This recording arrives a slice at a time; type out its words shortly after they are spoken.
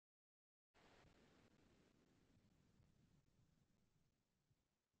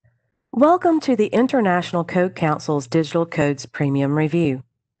Welcome to the International Code Council's Digital Codes Premium Review.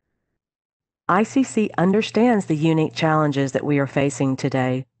 ICC understands the unique challenges that we are facing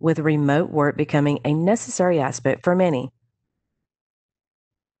today, with remote work becoming a necessary aspect for many.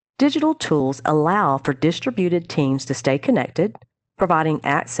 Digital tools allow for distributed teams to stay connected, providing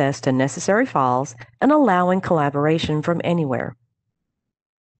access to necessary files and allowing collaboration from anywhere.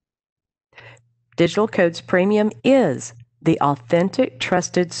 Digital Codes Premium is the authentic,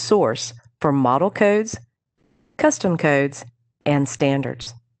 trusted source for model codes, custom codes, and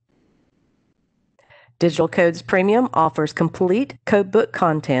standards. Digital Codes Premium offers complete codebook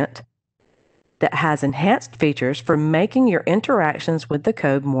content that has enhanced features for making your interactions with the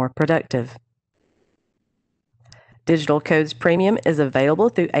code more productive. Digital Codes Premium is available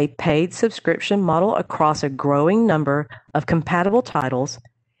through a paid subscription model across a growing number of compatible titles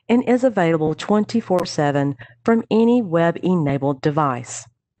and is available 24/7 from any web-enabled device.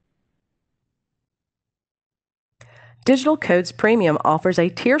 Digital Codes Premium offers a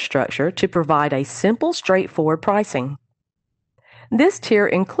tier structure to provide a simple, straightforward pricing. This tier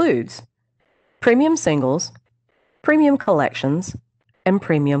includes Premium Singles, Premium Collections, and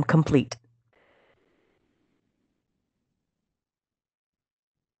Premium Complete.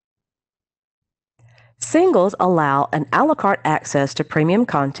 Singles allow an a la carte access to premium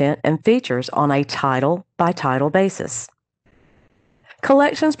content and features on a title-by-title basis.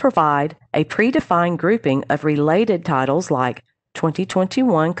 Collections provide a predefined grouping of related titles like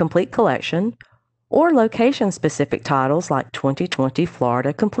 2021 Complete Collection or location-specific titles like 2020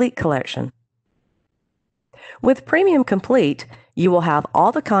 Florida Complete Collection. With Premium Complete, you will have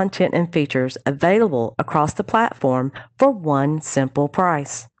all the content and features available across the platform for one simple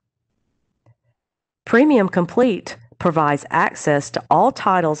price. Premium Complete provides access to all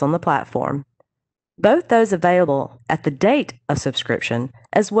titles on the platform, both those available at the date of subscription,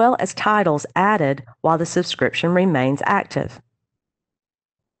 as well as titles added while the subscription remains active.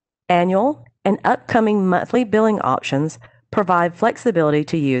 Annual and upcoming monthly billing options provide flexibility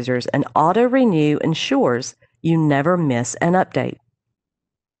to users, and auto-renew ensures you never miss an update.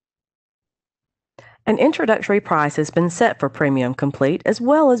 An introductory price has been set for Premium Complete as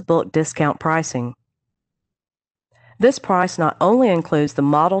well as bulk discount pricing. This price not only includes the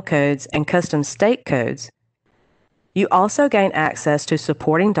model codes and custom state codes, you also gain access to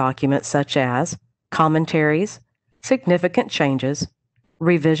supporting documents such as commentaries, significant changes,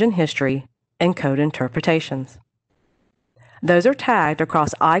 revision history, and code interpretations. Those are tagged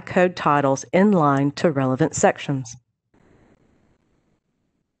across iCode titles in line to relevant sections.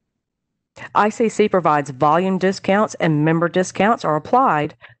 ICC provides volume discounts, and member discounts are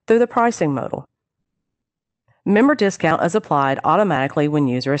applied through the pricing modal. Member discount is applied automatically when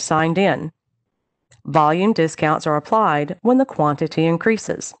user is signed in. Volume discounts are applied when the quantity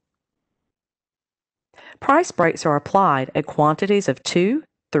increases. Price breaks are applied at quantities of 2,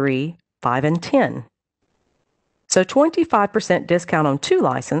 3, 5, and 10. So 25% discount on 2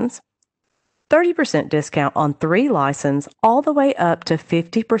 license, 30% discount on 3 license, all the way up to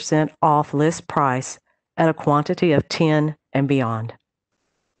 50% off list price at a quantity of 10 and beyond.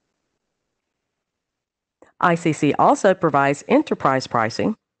 ICC also provides enterprise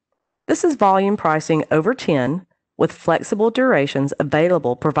pricing. This is volume pricing over 10 with flexible durations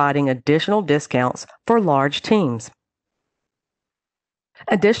available, providing additional discounts for large teams.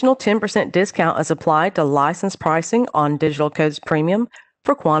 Additional 10% discount is applied to license pricing on Digital Codes Premium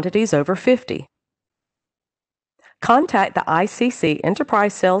for quantities over 50. Contact the ICC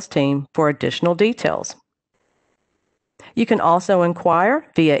Enterprise Sales Team for additional details. You can also inquire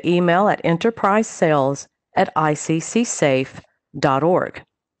via email at enterprisesales@iccsafe.org.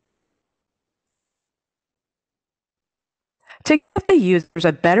 To give the users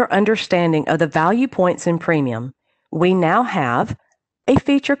a better understanding of the value points in Premium, we now have a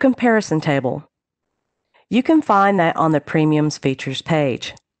feature comparison table. You can find that on the Premium's Features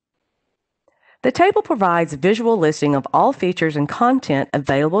page. The table provides visual listing of all features and content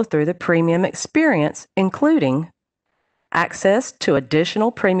available through the Premium experience, including access to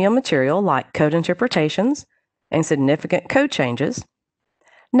additional Premium material like code interpretations and significant code changes,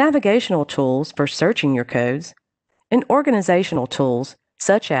 navigational tools for searching your codes, and organizational tools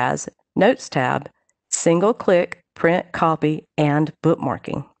such as Notes tab, single-click, print, copy, and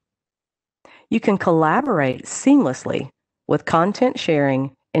bookmarking. You can collaborate seamlessly with content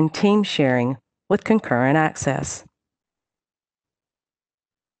sharing and team sharing with concurrent access.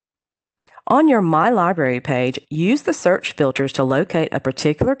 On your My Library page, use the search filters to locate a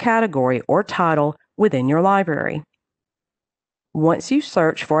particular category or title within your library. Once you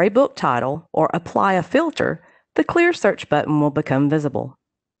search for a book title or apply a filter, the Clear Search button will become visible.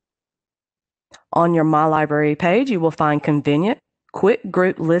 On your My Library page, you will find convenient, quick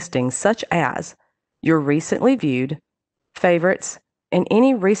group listings such as your recently viewed, favorites, and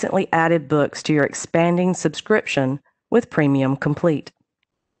any recently added books to your expanding subscription with Premium Complete.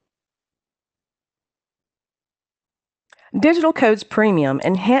 Digital Codes Premium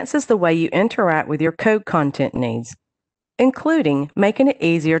enhances the way you interact with your code content needs, including making it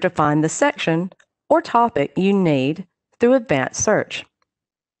easier to find the section or topic you need through advanced search.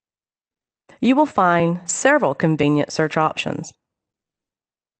 You will find several convenient search options.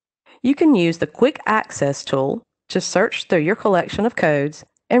 You can use the Quick Access tool to search through your collection of codes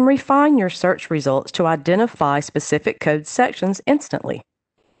and refine your search results to identify specific code sections instantly.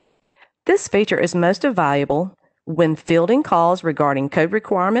 This feature is most valuable when fielding calls regarding code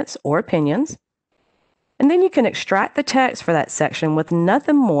requirements or opinions, and then you can extract the text for that section with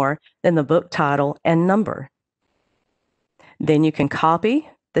nothing more than the book title and number. Then you can copy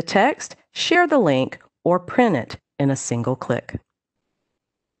the text, share the link, or print it in a single click.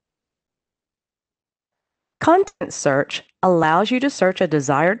 Content search allows you to search a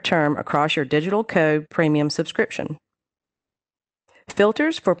desired term across your Digital Code Premium subscription.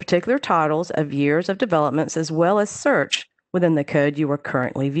 Filters for particular titles of years of developments as well as search within the code you are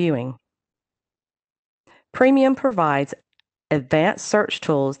currently viewing. Premium provides advanced search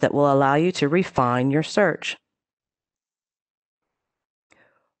tools that will allow you to refine your search.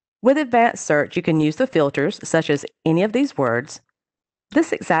 With advanced search, you can use the filters such as any of these words,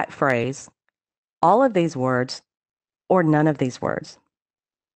 this exact phrase, all of these words, or none of these words.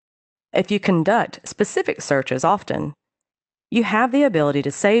 If you conduct specific searches often, you have the ability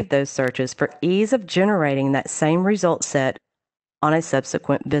to save those searches for ease of generating that same result set on a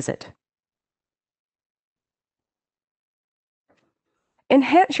subsequent visit.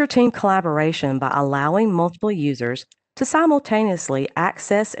 Enhance your team collaboration by allowing multiple users to simultaneously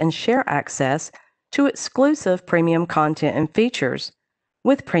access and share access to exclusive premium content and features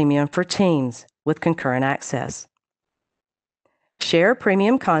with Premium for Teams with concurrent access. Share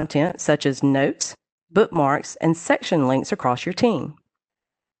premium content such as notes, bookmarks, and section links across your team.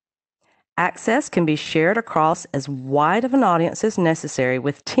 Access can be shared across as wide of an audience as necessary,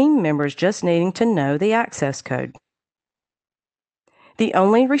 with team members just needing to know the access code. The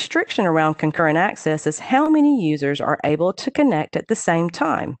only restriction around concurrent access is how many users are able to connect at the same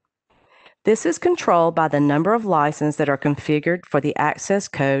time. This is controlled by the number of licenses that are configured for the access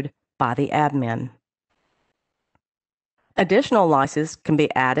code by the admin. Additional licenses can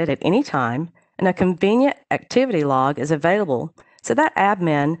be added at any time, and a convenient activity log is available so that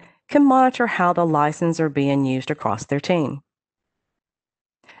admin can monitor how the licenses are being used across their team.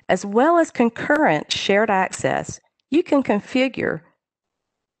 As well as concurrent shared access, you can configure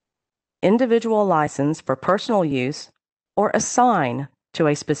individual license for personal use or assign to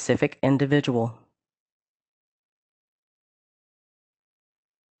a specific individual.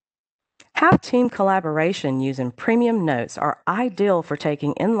 Have team collaboration using Premium Notes are ideal for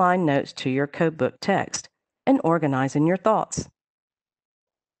taking inline notes to your codebook text and organizing your thoughts.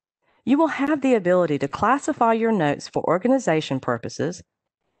 You will have the ability to classify your notes for organization purposes,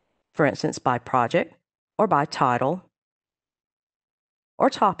 for instance by project or by title or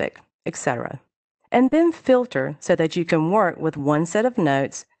topic, etc., and then filter so that you can work with one set of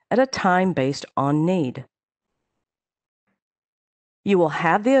notes at a time based on need. You will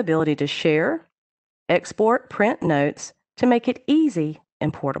have the ability to share, export, print notes to make it easy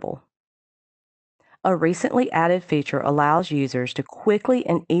and portable. A recently added feature allows users to quickly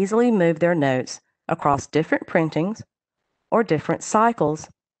and easily move their notes across different printings or different cycles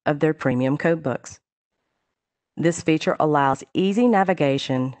of their premium codebooks. This feature allows easy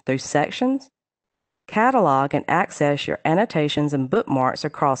navigation through sections, catalog, and access your annotations and bookmarks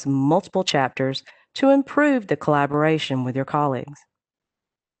across multiple chapters to improve the collaboration with your colleagues.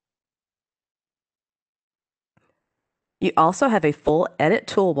 You also have a full edit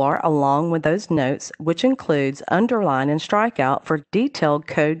toolbar along with those notes, which includes underline and strikeout for detailed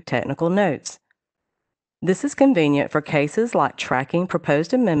code technical notes. This is convenient for cases like tracking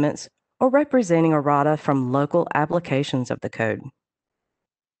proposed amendments or representing errata from local applications of the code.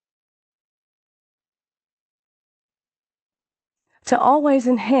 To always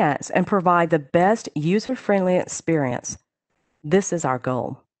enhance and provide the best user-friendly experience, this is our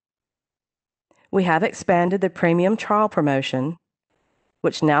goal. We have expanded the premium trial promotion,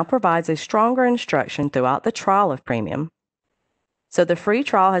 which now provides a stronger instruction throughout the trial of Premium. So the free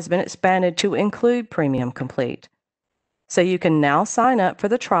trial has been expanded to include Premium Complete. So you can now sign up for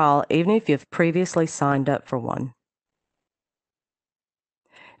the trial even if you've previously signed up for one.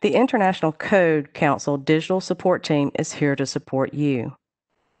 The International Code Council Digital Support Team is here to support you.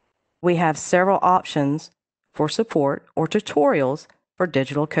 We have several options for support or tutorials for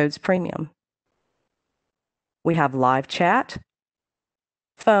Digital Codes Premium. We have live chat,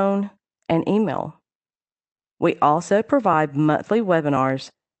 phone, and email. We also provide monthly webinars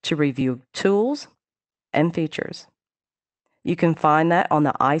to review tools and features. You can find that on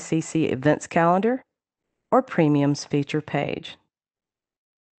the ICC events calendar or Premium's feature page.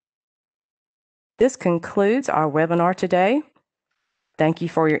 This concludes our webinar today. Thank you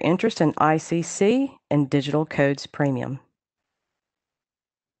for your interest in ICC and Digital Codes Premium.